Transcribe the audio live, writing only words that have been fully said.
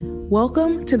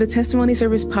Welcome to the Testimony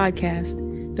Service Podcast,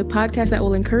 the podcast that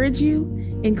will encourage you,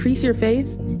 increase your faith,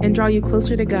 and draw you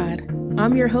closer to God.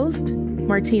 I'm your host,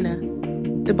 Martina.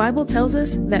 The Bible tells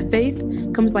us that faith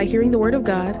comes by hearing the Word of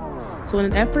God. So in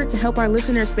an effort to help our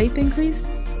listeners' faith increase,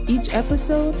 each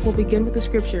episode will begin with a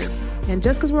scripture. And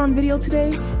just because we're on video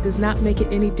today does not make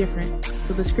it any different.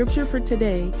 So the scripture for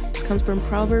today comes from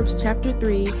Proverbs chapter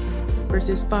 3,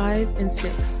 verses 5 and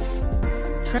 6.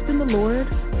 Trust in the Lord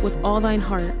with all thine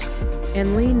heart,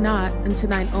 and lean not unto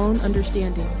thine own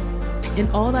understanding.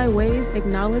 In all thy ways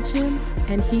acknowledge him,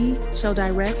 and he shall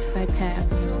direct thy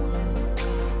paths.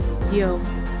 Yo,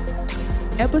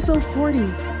 episode 40.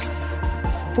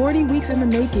 40 weeks in the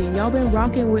making. Y'all been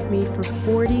rocking with me for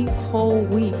 40 whole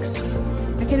weeks.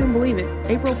 I can't even believe it.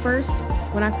 April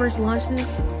 1st, when I first launched this,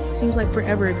 seems like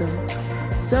forever ago.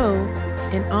 So,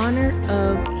 in honor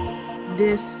of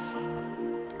this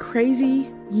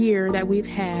crazy year that we've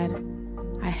had,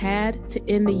 I had to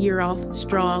end the year off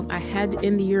strong. I had to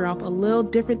end the year off a little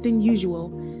different than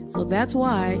usual. So that's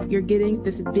why you're getting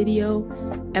this video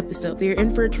episode. So you're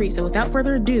in for a treat. So without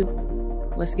further ado,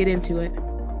 let's get into it.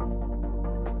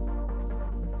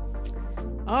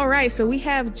 All right, so we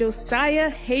have Josiah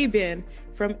Haben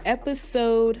from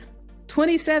episode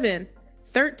 27,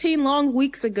 13 long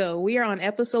weeks ago. We are on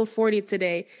episode 40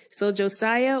 today. So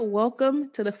Josiah,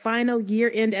 welcome to the final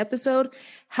year-end episode.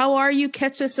 How are you?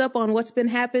 Catch us up on what's been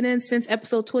happening since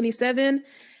episode 27.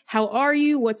 How are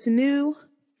you? What's new?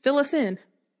 Fill us in.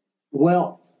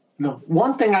 Well, the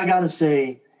one thing I got to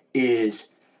say is,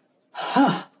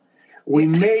 we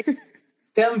made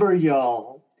December,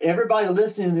 y'all. Everybody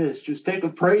listening to this, just take a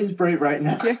praise break right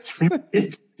now. Yes.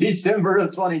 It's December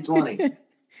of 2020.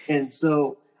 And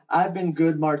so I've been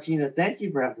good, Martina. Thank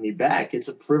you for having me back. It's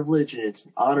a privilege and it's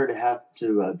an honor to have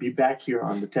to be back here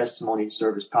on the Testimony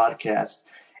Service podcast.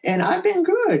 And I've been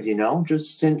good,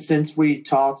 just since we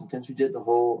talked and since we did the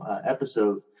whole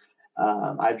episode.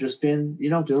 I've just been,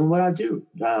 doing what I do,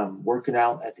 working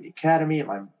out at the academy, at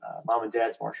my mom and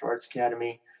dad's martial arts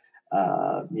academy,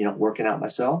 working out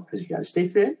myself because you got to stay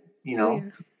fit,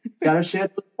 got to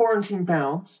shed the quarantine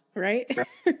pounds. Right?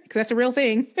 Because that's a real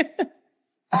thing.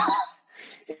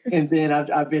 And then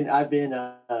I've been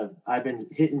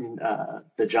hitting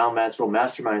the John Maxwell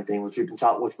Mastermind thing, which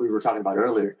we were talking about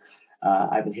earlier.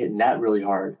 I've been hitting that really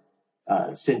hard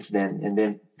since then, and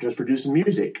then just producing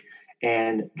music.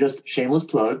 And just shameless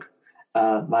plug,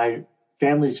 my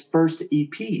family's first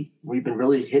EP. We've been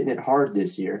really hitting it hard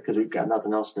this year because we've got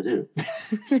nothing else to do.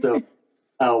 So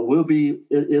it'll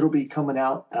be coming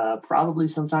out probably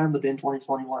sometime within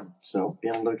 2021. So be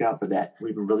on the lookout for that.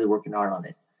 We've been really working hard on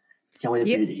it. Can't wait for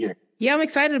you to hear. Yeah, I'm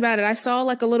excited about it. I saw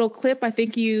like a little clip. I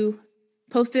think you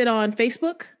posted on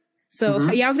Facebook. So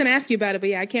I was going to ask you about it,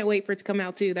 but I can't wait for it to come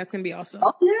out too. That's going to be awesome.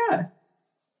 Oh yeah.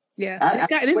 Yeah.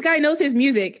 This guy knows his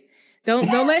music. Don't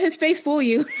let his face fool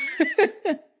you.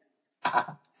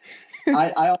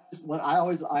 I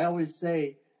always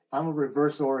say I'm a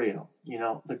reverse Oreo.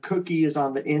 The cookie is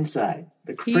on the inside.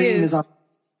 The cream is on.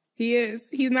 He is.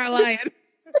 He's not lying.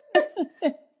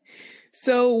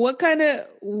 So what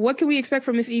can we expect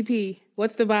from this EP?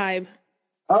 What's the vibe?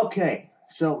 Okay.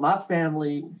 So my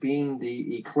family, being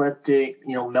the eclectic,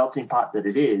 melting pot that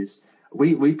it is,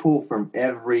 we pull from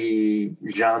every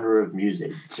genre of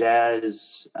music: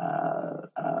 jazz,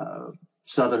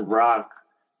 southern rock,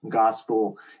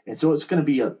 gospel. And so it's going to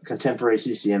be a contemporary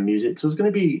CCM music. So it's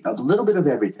going to be a little bit of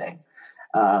everything.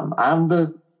 I'm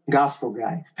the gospel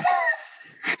guy.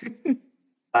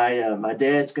 My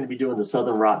dad's going to be doing the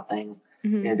southern rock thing.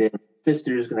 Mm-hmm. And then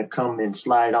sister is going to come and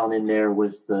slide on in there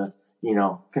with the,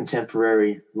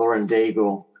 contemporary Lauren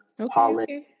Daigle,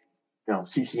 Holland,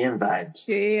 CCM vibes.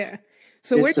 Yeah.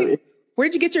 So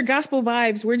where'd you get your gospel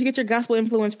vibes? Where'd you get your gospel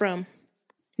influence from?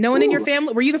 No one in your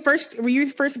family? Were you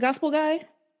the first gospel guy?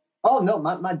 Oh no,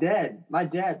 my dad,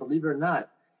 believe it or not,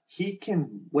 he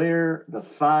can wear the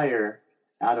fire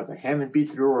out of a Hammond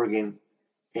B3 organ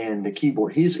and the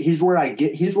keyboard. He's where I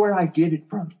get it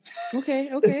from.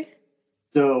 Okay.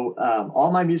 So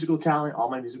all my musical talent, all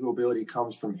my musical ability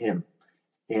comes from him.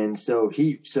 And so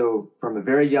from a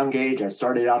very young age, I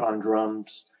started out on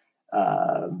drums.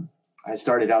 I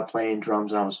started out playing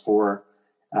drums when I was 4,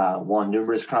 won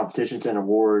numerous competitions and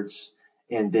awards,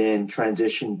 and then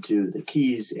transitioned to the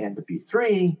keys and the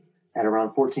B3 at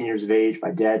around 14 years of age.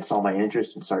 My dad saw my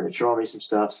interest and started showing me some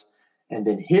stuff. And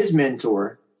then his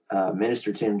mentor,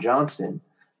 Minister Tim Johnson,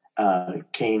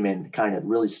 came and kind of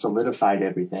really solidified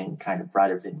everything, kind of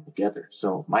brought everything together.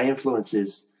 So my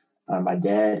influences are my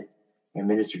dad and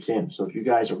Minister Tim. So if you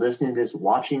guys are listening to this,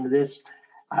 watching this,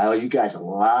 I owe you guys a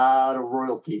lot of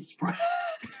royalties.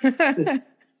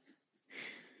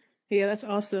 Yeah, that's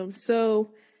awesome. So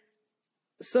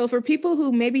for people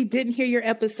who maybe didn't hear your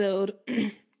episode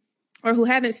or who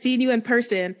haven't seen you in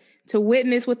person to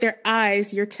witness with their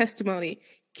eyes your testimony,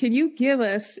 can you give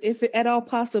us, if at all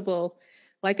possible,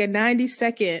 like a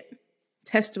 90-second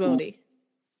testimony?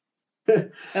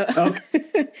 Because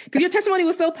your testimony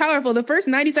was so powerful. The first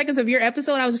 90 seconds of your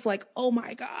episode, I was just like, oh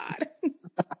my God.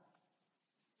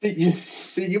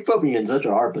 You put me in such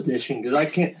a hard position because I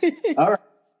can't. All right.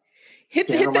 Hit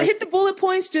the bullet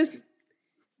points.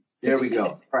 There we go.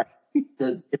 All right.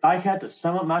 If I had to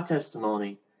sum up my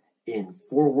testimony in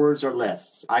 4 words or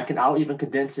less, I'll even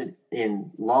condense it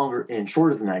in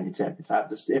shorter than 90 seconds.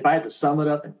 If I had to sum it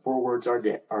up in 4 words or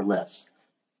less,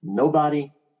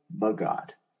 nobody but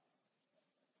God.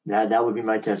 That would be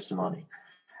my testimony.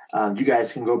 You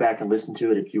guys can go back and listen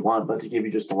to it if you want, but to give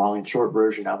you just a long and short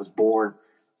version, I was born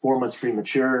 4 months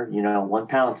premature, 1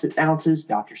 pound, 6 ounces.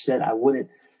 Doctor said I wouldn't,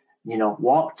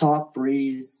 walk, talk,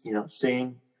 breathe,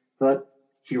 sing, but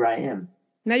here I am.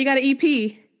 Now you got an EP.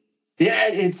 Yeah,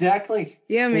 exactly.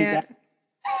 Yeah, man.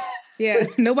 Yeah,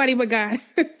 nobody but God.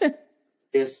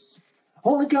 Yes.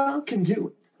 Only God can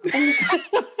do it.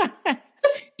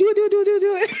 Do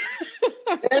it.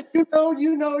 And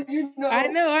you know.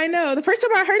 I know. The first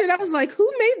time I heard it, I was like,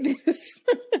 who made this?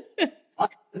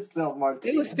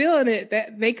 It was feeling it.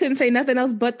 That they couldn't say nothing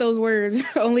else but those words.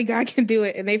 Only God can do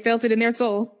it. And they felt it in their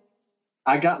soul.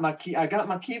 I got my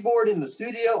keyboard in the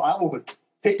studio. I will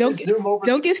take this Zoom over.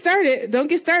 Don't get started.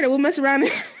 We'll mess around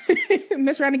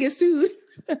and get sued.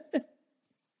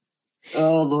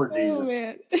 Oh, Lord Jesus. Oh,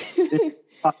 man.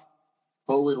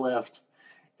 Totally left.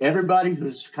 Everybody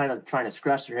who's kind of trying to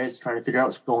scratch their heads, trying to figure out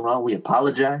what's going on, we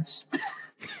apologize.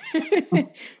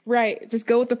 Right. Just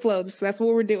go with the flow. That's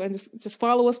what we're doing. Just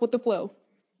follow us with the flow.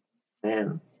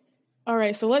 Man. All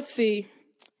right. So let's see.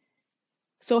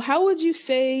 So how would you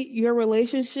say your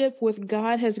relationship with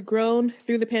God has grown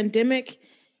through the pandemic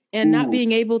and not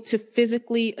being able to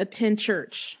physically attend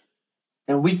church?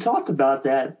 And we talked about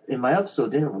that in my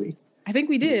episode, didn't we? I think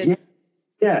we did.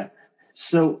 Yeah.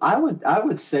 So I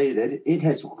would say that it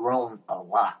has grown a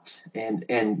lot.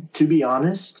 And to be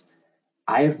honest,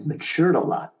 I have matured a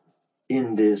lot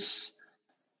in this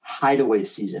hideaway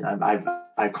season.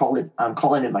 I'm calling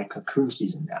it my cocoon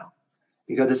season now,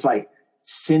 because it's like,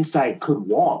 since I could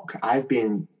walk, I've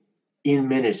been in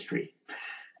ministry.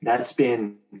 That's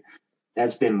been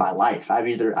my life. I've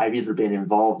either been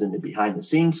involved in the behind the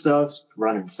scenes stuff,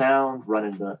 running sound,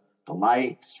 running the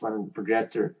lights, running the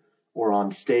projector, or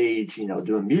on stage,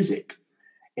 doing music.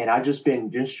 And I've just been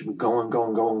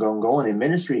going in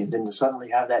ministry, and then to suddenly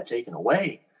have that taken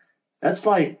away, that's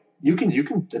like, you can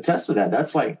attest to that.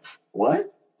 That's like,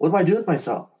 what do I do with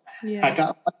myself? Yeah. I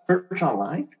got church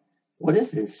online. What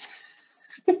is this?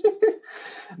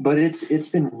 But it's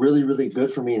been really, really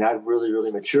good for me, and I've really,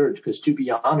 really matured, because to be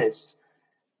honest,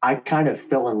 I kind of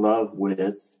fell in love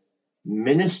with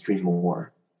ministry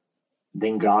more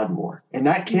than God more. And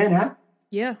that can happen.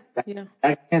 Yeah.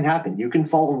 That can happen. You can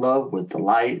fall in love with the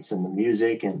lights and the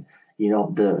music and,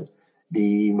 the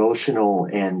emotional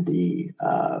and the,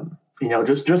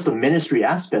 just the ministry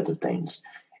aspect of things.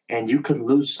 And you could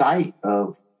lose sight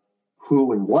of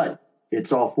who and what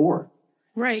it's all for.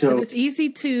 Right. Because it's easy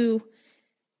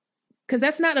because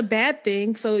that's not a bad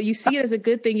thing. So you see it as a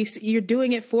good thing. You're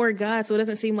doing it for God. So it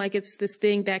doesn't seem like it's this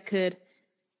thing that could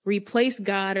replace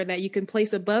God or that you can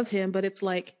place above him. But it's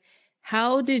like,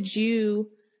 how did you,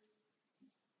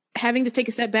 having to take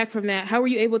a step back from that, how were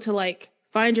you able to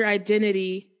find your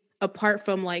identity apart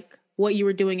from what you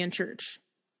were doing in church?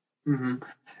 Mm-hmm.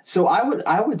 So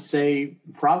I would say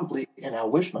probably, and I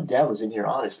wish my dad was in here,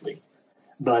 honestly,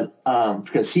 but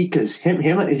because you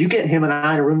get him and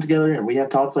I in a room together and we have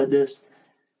talks like this,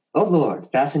 oh Lord,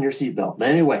 fasten your seatbelt. But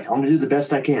anyway, I'm going to do the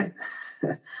best I can.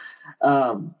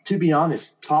 To be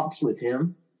honest, talks with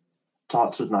him,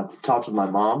 talks with my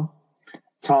mom,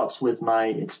 talks with my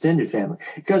extended family,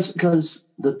 because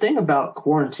the thing about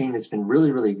quarantine that's been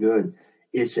really, really good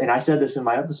is, and I said this in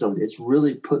my episode, it's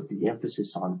really put the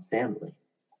emphasis on family.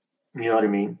 You know what I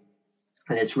mean?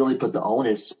 And it's really put the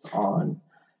onus on,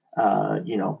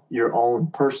 your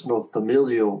own personal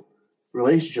familial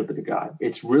relationship with God.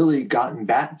 It's really gotten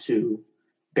back to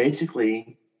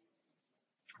basically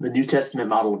the New Testament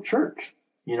model of church,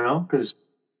 because,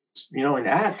 in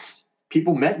Acts,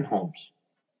 people met in homes,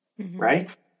 mm-hmm.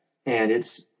 right? And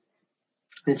it's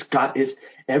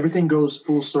everything goes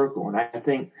full circle. And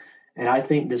I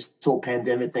think this whole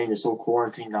pandemic thing, this whole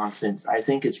quarantine nonsense, I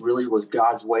think it's really was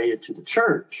God's way to the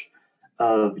church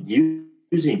of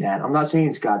using that. I'm not saying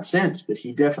it's God's sense, but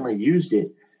he definitely used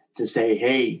it to say,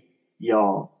 hey,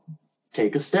 y'all,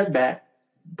 take a step back,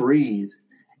 breathe,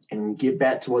 and get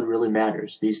back to what really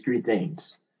matters. These three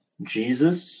things: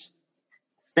 Jesus,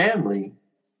 family,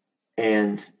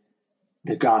 and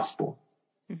the gospel.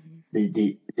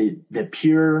 The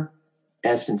pure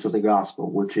essence of the gospel,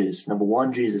 which is, number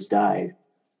one, Jesus died.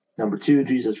 Number two,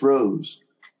 Jesus rose.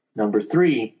 Number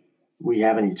three, we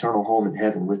have an eternal home in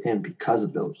heaven with him because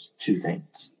of those two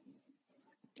things.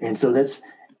 And so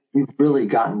we've really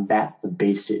gotten back to the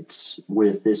basics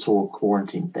with this whole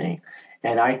quarantine thing.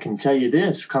 And I can tell you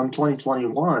this, come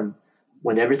 2021,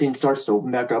 when everything starts to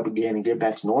open back up again and get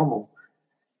back to normal,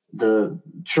 the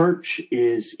church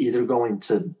is either going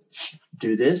to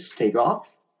do this, take off,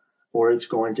 or it's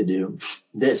going to do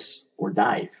this or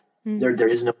dive. There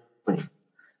is no point.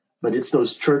 But it's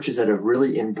those churches that have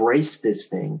really embraced this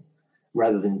thing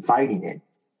rather than fighting it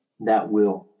that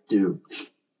will do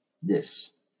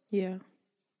this. Yeah.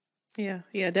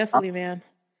 Definitely, man.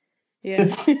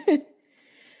 Yeah.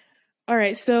 All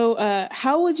right. So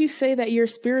how would you say that your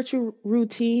spiritual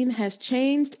routine has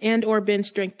changed and or been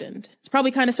strengthened? It's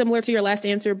probably kind of similar to your last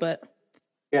answer, but.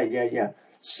 Yeah.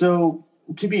 So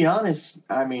to be honest,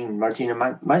 I mean,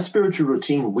 Martina, my spiritual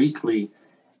routine weekly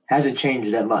hasn't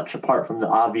changed that much, apart from the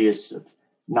obvious of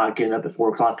not getting up at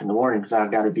 4:00 in the morning because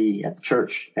I've got to be at the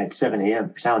church at 7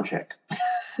 a.m. for sound check.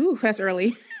 Ooh, that's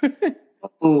early.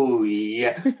 Oh,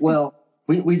 yeah. Well,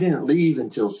 we didn't leave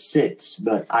until 6,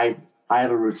 but I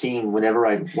have a routine. Whenever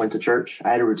I went to church,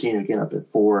 I had a routine of getting up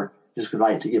at 4 just because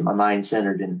I like to get my mind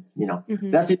centered, and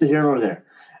that's neither here nor there.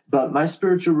 But my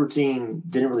spiritual routine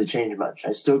didn't really change much.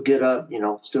 I still get up,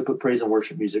 still put praise and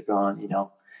worship music on,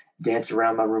 dance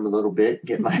around my room a little bit,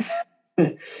 get my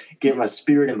get my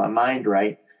spirit and my mind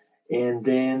right. And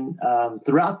then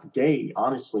throughout the day,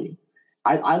 honestly,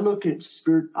 I look at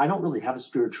spirit. I don't really have a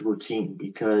spiritual routine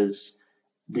because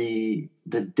the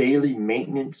daily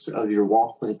maintenance of your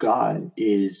walk with God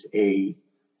is a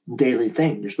daily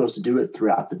thing. You're supposed to do it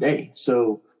throughout the day.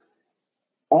 So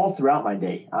all throughout my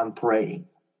day, I'm praying.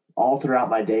 All throughout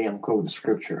my day, I'm quoting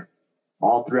scripture.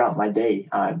 All throughout my day,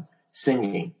 I'm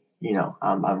singing.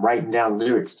 I'm writing down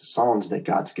lyrics to songs that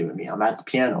God's given me. I'm at the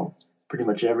piano pretty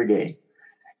much every day.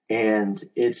 And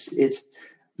it's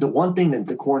the one thing that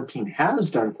the quarantine has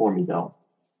done for me, though,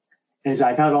 is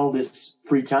I've had all this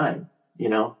free time.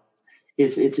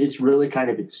 It's really kind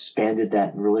of expanded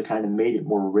that and really kind of made it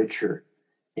more richer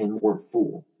and more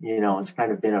full. It's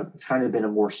kind of been a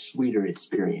more sweeter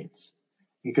experience,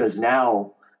 because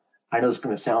now I know it's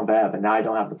going to sound bad, but now I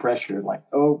don't have the pressure of like,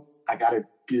 oh, I got to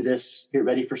do this, get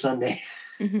ready for Sunday.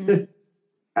 Mm-hmm.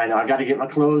 I know I got to get my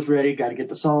clothes ready, got to get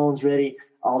the songs ready.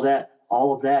 All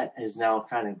of that has now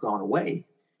kind of gone away.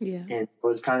 Yeah. And it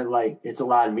was kind of like, it's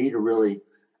allowed me to really,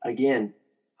 again,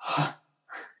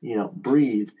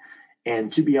 breathe.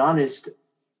 And to be honest,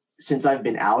 since I've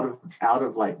been out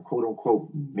of like quote unquote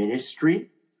ministry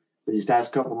for these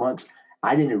past couple months,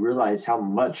 I didn't realize how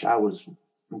much I was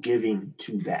giving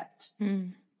to that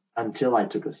until I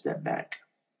took a step back,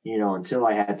 until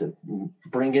I had to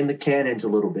bring in the cannons a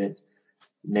little bit,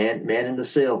 man in the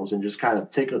sails, and just kind of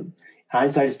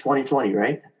hindsight is 2020,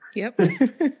 right? Yep.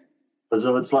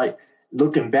 So it's like,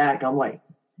 looking back, I'm like,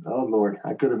 oh Lord,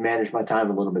 I could have managed my time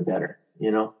a little bit better,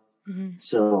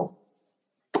 So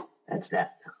that's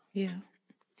that. Yeah.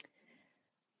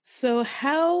 So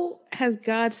how has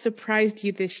God surprised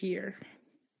you this year?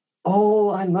 Oh,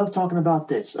 I love talking about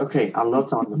this. Okay, I love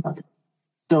talking about this.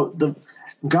 So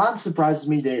God surprises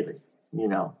me daily.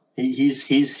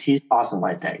 He's awesome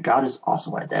like that. God is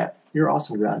awesome like that. You're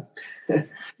awesome, God.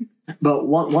 But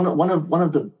one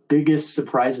of the biggest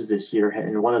surprises this year,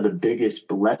 and one of the biggest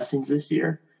blessings this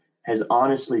year, has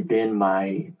honestly been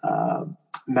my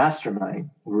mastermind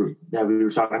group that we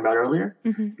were talking about earlier.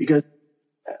 Mm-hmm. Because,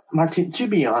 Martin, to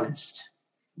be honest,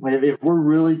 if we're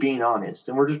really being honest,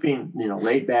 and we're just being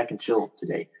laid back and chill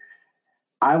today,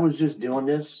 I was just doing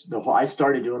this. I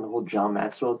started doing the whole John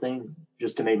Maxwell thing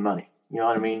just to make money. You know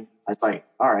what I mean? I was like,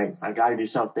 all right, I got to do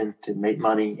something to make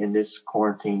money in this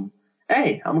quarantine.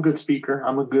 Hey, I'm a good speaker.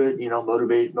 I'm a good,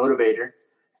 motivator.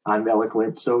 I'm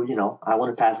eloquent. So, I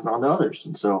want to pass it on to others.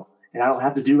 And I don't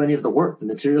have to do any of the work. The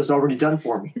material's already done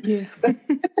for me. Yeah.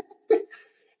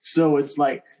 So it's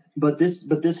like, but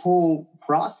this whole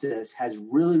process has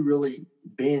really, really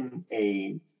been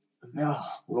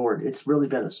Lord, it's really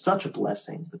been such a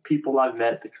blessing. The people I've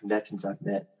met, the connections I've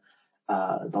met,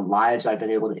 the lives I've been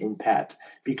able to impact,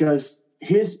 because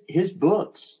his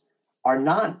books are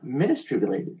not ministry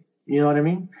related. You know what I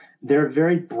mean? They're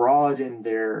very broad in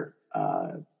their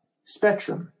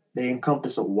spectrum. They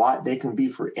encompass they can be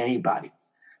for anybody.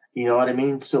 You know what I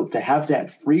mean? So to have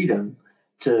that freedom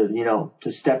to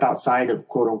step outside of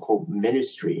quote unquote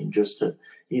ministry and just to,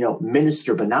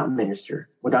 minister, but not minister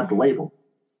without the label.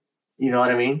 You know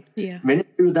what I mean? Yeah.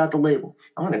 Ministry without the label.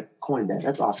 I'm going to coin that.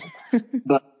 That's awesome.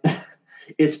 But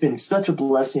it's been such a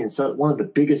blessing and so one of the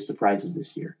biggest surprises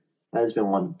this year. That has been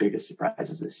one of the biggest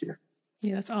surprises this year.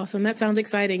 Yeah, that's awesome. That sounds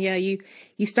exciting. Yeah, you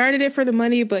started it for the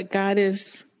money, but God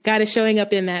is showing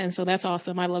up in that, and so that's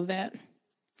awesome. I love that.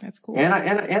 That's cool. And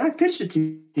I pitched it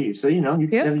to you, so you want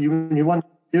to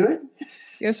do it.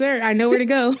 Yes, sir. I know where to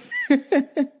go.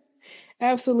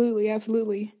 Absolutely.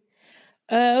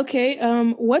 Okay.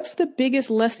 What's the biggest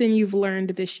lesson you've learned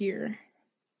this year?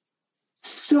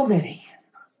 So many.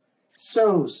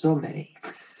 So many.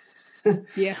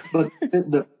 Yeah. But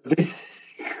the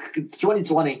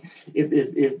 2020,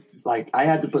 if like I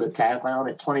had to put a tagline on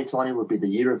it, 2020 would be the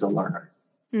year of the learner.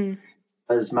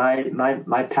 As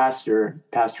my pastor,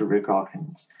 Pastor Rick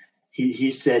Hawkins,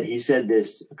 he said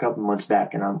this a couple months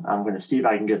back, and I'm going to see if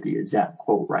I can get the exact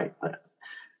quote right, but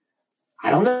I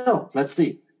don't know. Let's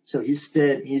see. So he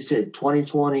said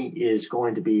 2020 is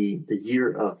going to be the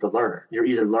year of the learner. You're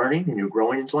either learning and you're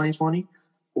growing in 2020,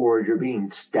 or you're being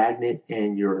stagnant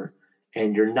and you're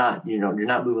not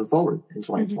moving forward in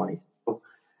 2020. So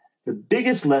the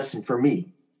biggest lesson for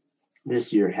me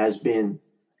this year has been,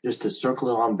 just to circle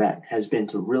it on back, has been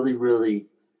to really, really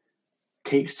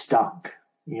take stock.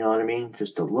 You know what I mean?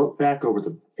 Just to look back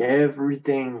over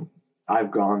everything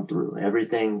I've gone through,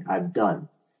 everything I've done,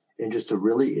 and just to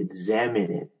really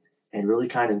examine it and really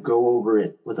kind of go over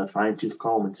it with a fine-tooth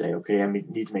comb and say, okay, I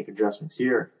need to make adjustments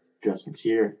here, adjustments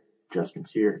here,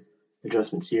 adjustments here,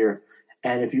 adjustments here.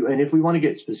 And if we want to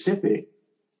get specific,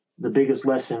 the biggest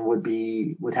lesson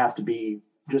would have to be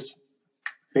just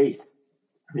faith.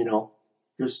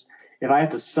 Just if I have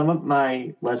to sum up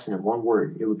my lesson in one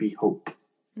word, it would be hope.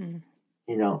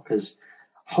 Because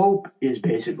hope is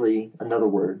basically another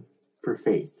word for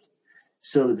faith.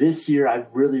 So this year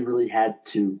I've really, really had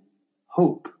to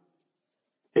hope.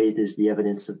 Faith is the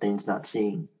evidence of things not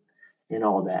seen and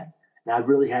all that. And I've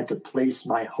really had to place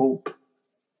my hope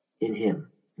in him,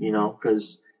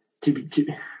 because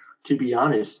to be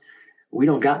honest, we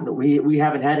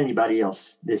haven't had anybody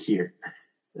else this year.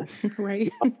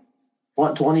 Right.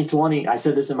 What 2020, I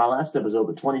said this in my last episode,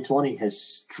 but 2020 has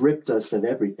stripped us of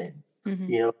everything.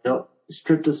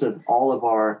 Stripped us of all of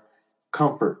our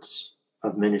comforts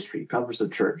of ministry, comforts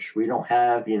of church. We don't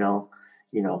have,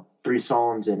 3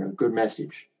 songs and a good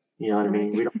message. You know what I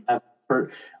mean? We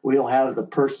don't have the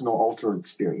personal altar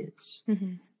experience.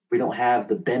 We don't have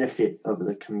the benefit of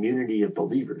the community of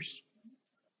believers,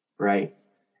 right?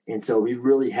 And so we've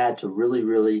really had to really,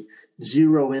 really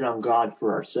zero in on God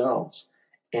for ourselves.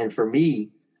 And for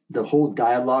me, the whole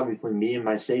dialogue between me and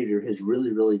my Savior has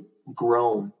really, really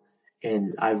grown.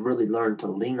 And I've really learned to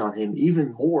lean on him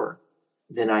even more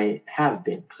than I have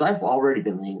been, because I've already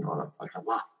been leaning on him like a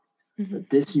lot. But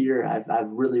this year, I've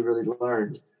really, really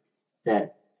learned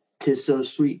that 'tis so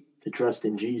sweet to trust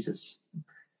in Jesus,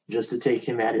 just to take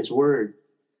him at his word,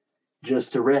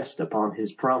 just to rest upon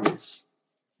his promise,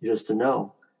 just to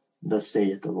know, thus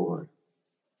saith the Lord.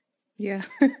 Yeah,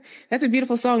 that's a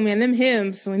beautiful song, man. Them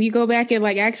hymns, when you go back and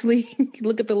actually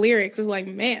look at the lyrics, it's like,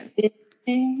 man.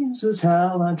 Jesus,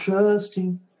 how I trust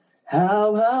him,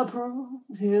 how I prove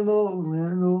him over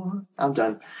and over. I'm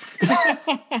done.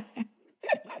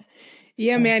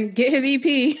 Yeah, man, get his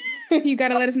EP. You got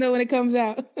to let us know when it comes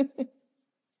out.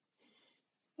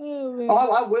 Oh, man.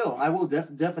 I will. I will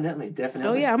definitely.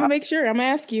 Oh, yeah, I'm going to make sure. I'm going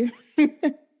to ask you.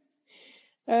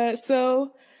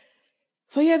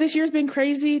 So yeah, this year's been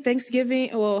crazy.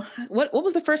 Thanksgiving. Well, what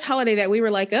was the first holiday that we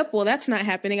were like, well, that's not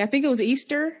happening? I think it was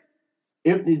Easter.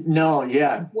 Easter,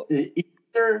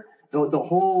 the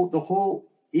whole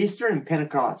Easter and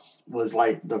Pentecost was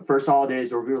like the first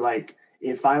holidays where we were like,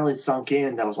 it finally sunk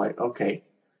in. That was like, okay,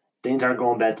 things aren't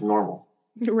going back to normal.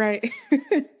 Right.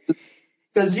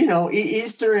 Because,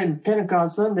 Easter and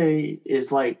Pentecost Sunday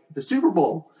is like the Super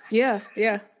Bowl. Yeah.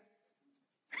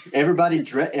 Everybody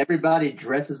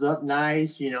dresses up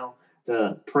nice,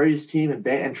 the praise team and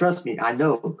band. And trust me, I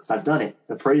know because I've done it.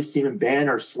 The praise team and band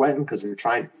are sweating because they're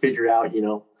trying to figure out,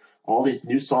 all these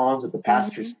new songs that the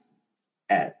pastors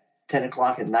at 10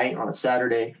 o'clock at night on a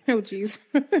Saturday. Oh, geez.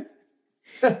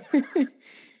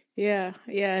 Yeah.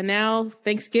 Now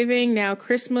Thanksgiving, now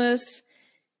Christmas,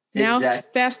 now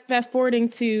fast forwarding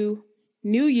to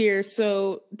New Year's.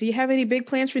 So do you have any big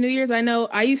plans for New Year's? I know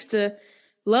I used to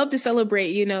love to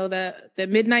celebrate, the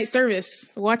midnight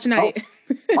service, watch night.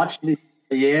 Watch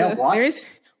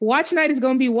night is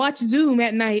going to be watch Zoom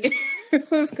at night. That's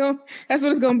what it's going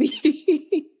to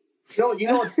be. You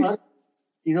know what's funny?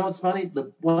 It's funny.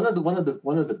 One of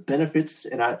the benefits,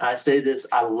 and I say this,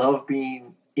 I love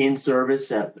being in service.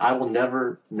 That I will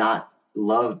never not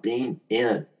love being in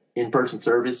an in-person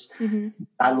service. Mm-hmm.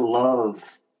 I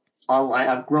love online.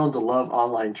 I've grown to love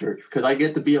online church because I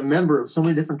get to be a member of so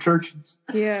many different churches.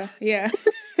 Yeah.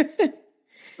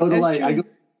 I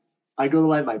go to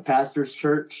like my pastor's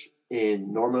church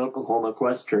in Norman, Oklahoma,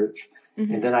 Quest Church.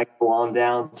 Mm-hmm. And then I go on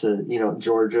down to,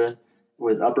 Georgia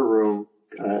with Upper Room,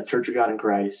 Church of God in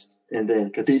Christ, and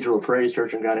then Cathedral of Praise,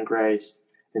 Church of God in Christ,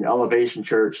 and Elevation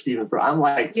Church, Stephen. I'm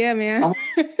like, yeah, man.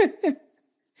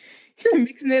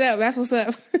 Mixing it up. That's what's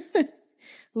up. A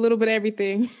little bit of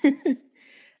everything.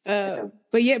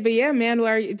 But yeah, man.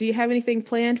 Do you have anything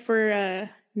planned for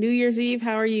New Year's Eve?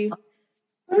 How are you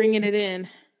bringing it in?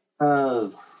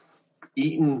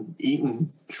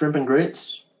 Eating shrimp and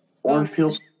grits, orange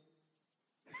peels.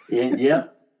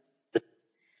 Yep.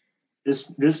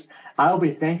 Just I'll be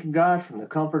thanking God from the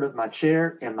comfort of my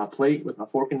chair and my plate with my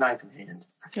fork and knife in hand.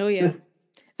 Oh yeah,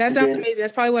 that sounds amazing.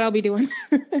 That's probably what I'll be doing.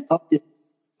 Yeah.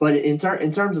 But in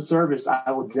terms of service,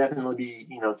 I will definitely be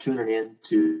tuning in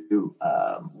to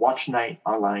watch night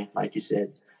online, like you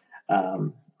said,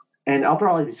 and I'll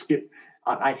probably be skip.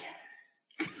 I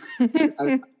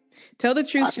tell the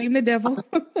truth, shame the devil.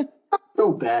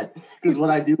 So bad because what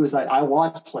I do is I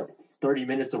watch like 30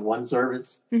 minutes of one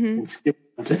service and skip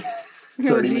to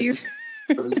 30 minutes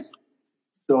of service.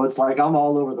 So it's like I'm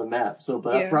all over the map. So,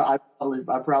 but yeah.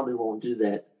 I probably won't do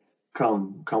that.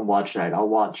 Come watch night. I'll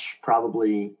watch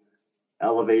probably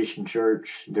Elevation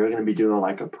Church. They're going to be doing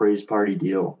like a praise party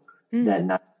deal that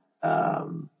night,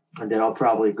 and then I'll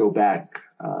probably go back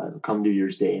come New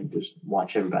Year's Day and just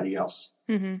watch everybody else.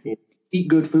 Eat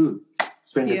good food.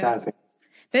 Spend your time.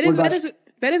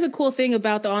 That is a cool thing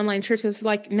about the online church. It's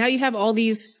like now you have all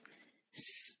these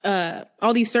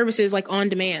services like on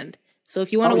demand. So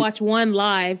if you want to watch one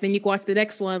live, then you can watch the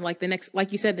next one like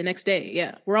you said, the next day.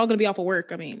 Yeah, we're all going to be off of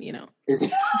work. I mean,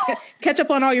 catch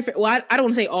up on all your. Well, I don't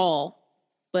want to say all,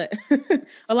 but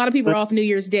a lot of people are off New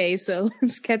Year's Day, so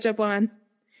just catch up on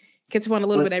a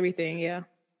little bit of everything.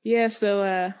 Yeah.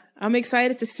 So I'm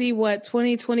excited to see what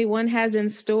 2021 has in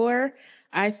store.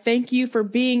 I thank you for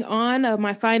being on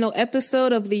my final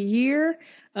episode of the year.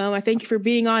 I thank you for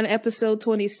being on episode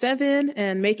 27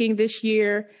 and making this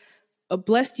year a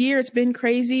blessed year. It's been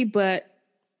crazy, but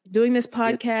doing this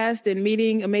podcast and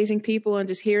meeting amazing people and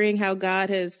just hearing how God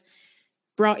has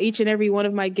brought each and every one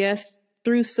of my guests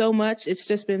through so much, it's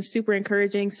just been super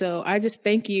encouraging. So I just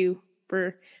thank you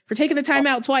for taking the time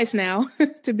out twice now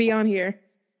to be on here.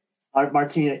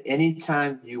 Martina,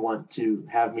 anytime you want to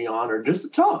have me on or just to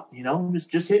talk,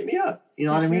 just hit me up. You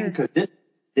know what I mean? Because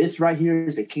this right here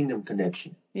is a kingdom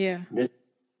connection. Yeah. This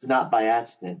is not by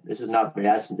accident. This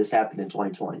happened in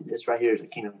 2020. This right here is a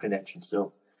kingdom connection.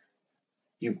 So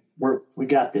we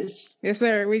got this. Yes,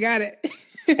 sir. We got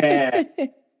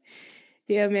it.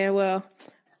 Yeah, man. Well,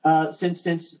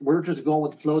 since we're just going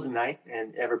with the flow tonight,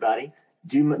 and everybody,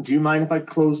 do you mind if I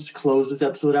close this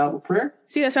episode out with prayer?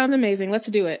 See, that sounds amazing. Let's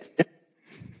do it.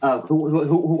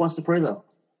 Who wants to pray though?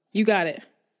 You got it.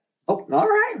 Oh, all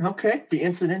right. Okay. The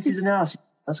incidences analysis.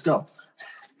 Let's go.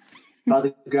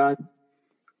 Father God,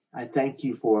 I thank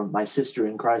you for my sister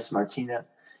in Christ, Martina,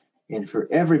 and for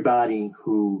everybody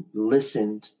who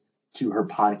listened to her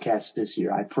podcast this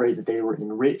year. I pray that they were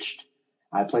enriched.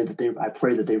 I pray that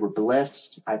they were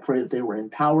blessed. I pray that they were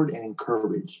empowered and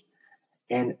encouraged.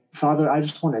 And Father, I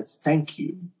just want to thank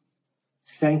you.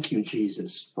 Thank you,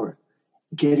 Jesus, for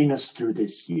getting us through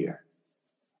this year.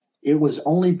 It was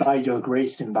only by your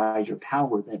grace and by your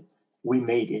power that we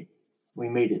made it. We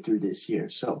made it through this year.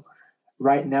 So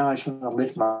right now, I just want to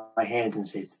lift my hands and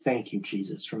say, thank you,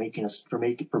 Jesus, for helping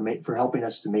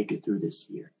us to make it through this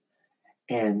year.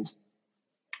 And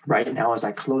right now, as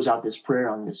I close out this prayer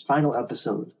on this final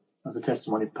episode of the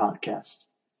Testimony Podcast,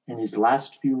 in these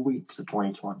last few weeks of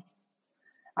 2020,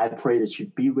 I pray that you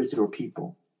be with your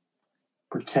people,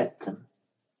 protect them,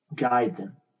 guide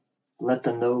them, let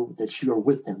them know that you are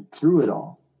with them through it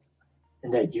all,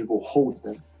 and that you will hold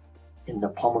them in the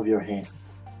palm of your hand.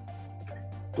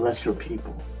 Bless your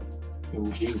people.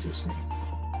 In Jesus' name,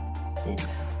 amen.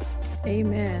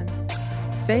 Amen.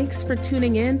 Thanks for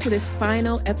tuning in to this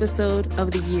final episode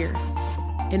of the year.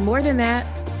 And more than that,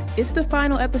 it's the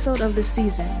final episode of the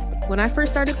season. When I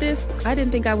first started this, I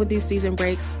didn't think I would do season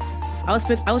breaks. I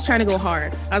was trying to go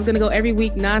hard. I was going to go every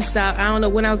week nonstop. I don't know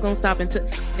when I was going to stop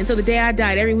until the day I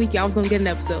died. Every week I was going to get an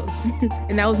episode.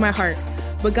 And that was my heart.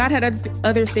 But God had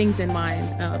other things in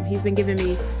mind. He's been giving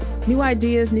me new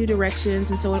ideas, new directions.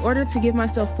 And so in order to give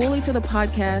myself fully to the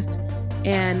podcast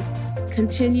and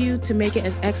continue to make it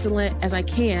as excellent as I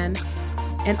can,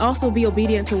 and also be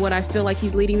obedient to what I feel like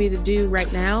he's leading me to do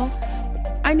right now,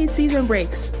 I need season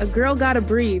breaks. A girl gotta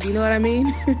breathe, you know what I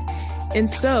mean? And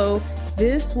so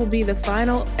this will be the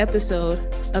final episode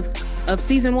of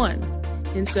season 1.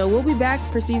 And so we'll be back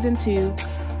for season 2,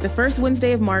 the first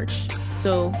Wednesday of March.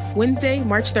 So Wednesday,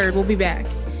 March 3rd, we'll be back.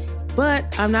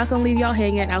 But I'm not going to leave y'all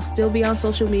hanging. I'll still be on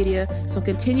social media. So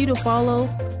continue to follow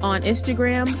on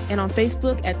Instagram and on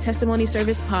Facebook at Testimony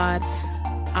Service Pod.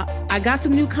 I got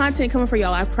some new content coming for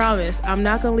y'all. I promise. I'm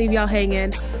not going to leave y'all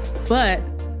hanging. But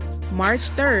March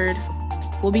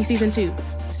 3rd will be season 2.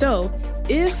 So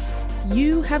if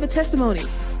you have a testimony,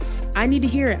 I need to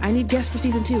hear it. I need guests for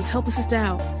season 2. Help us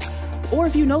out. Or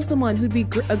if you know someone who'd be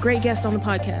a great guest on the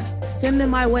podcast, send them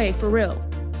my way for real.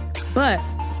 But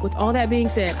with all that being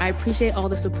said, I appreciate all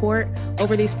the support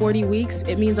over these 40 weeks.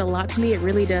 It means a lot to me. It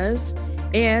really does.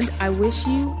 And I wish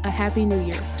you a happy new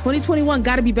year. 2021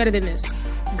 got to be better than this.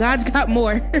 God's got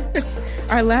more.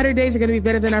 Our latter days are going to be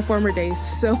better than our former days.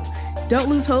 So don't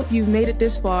lose hope. You've made it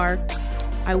this far.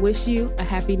 I wish you a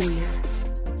happy new year.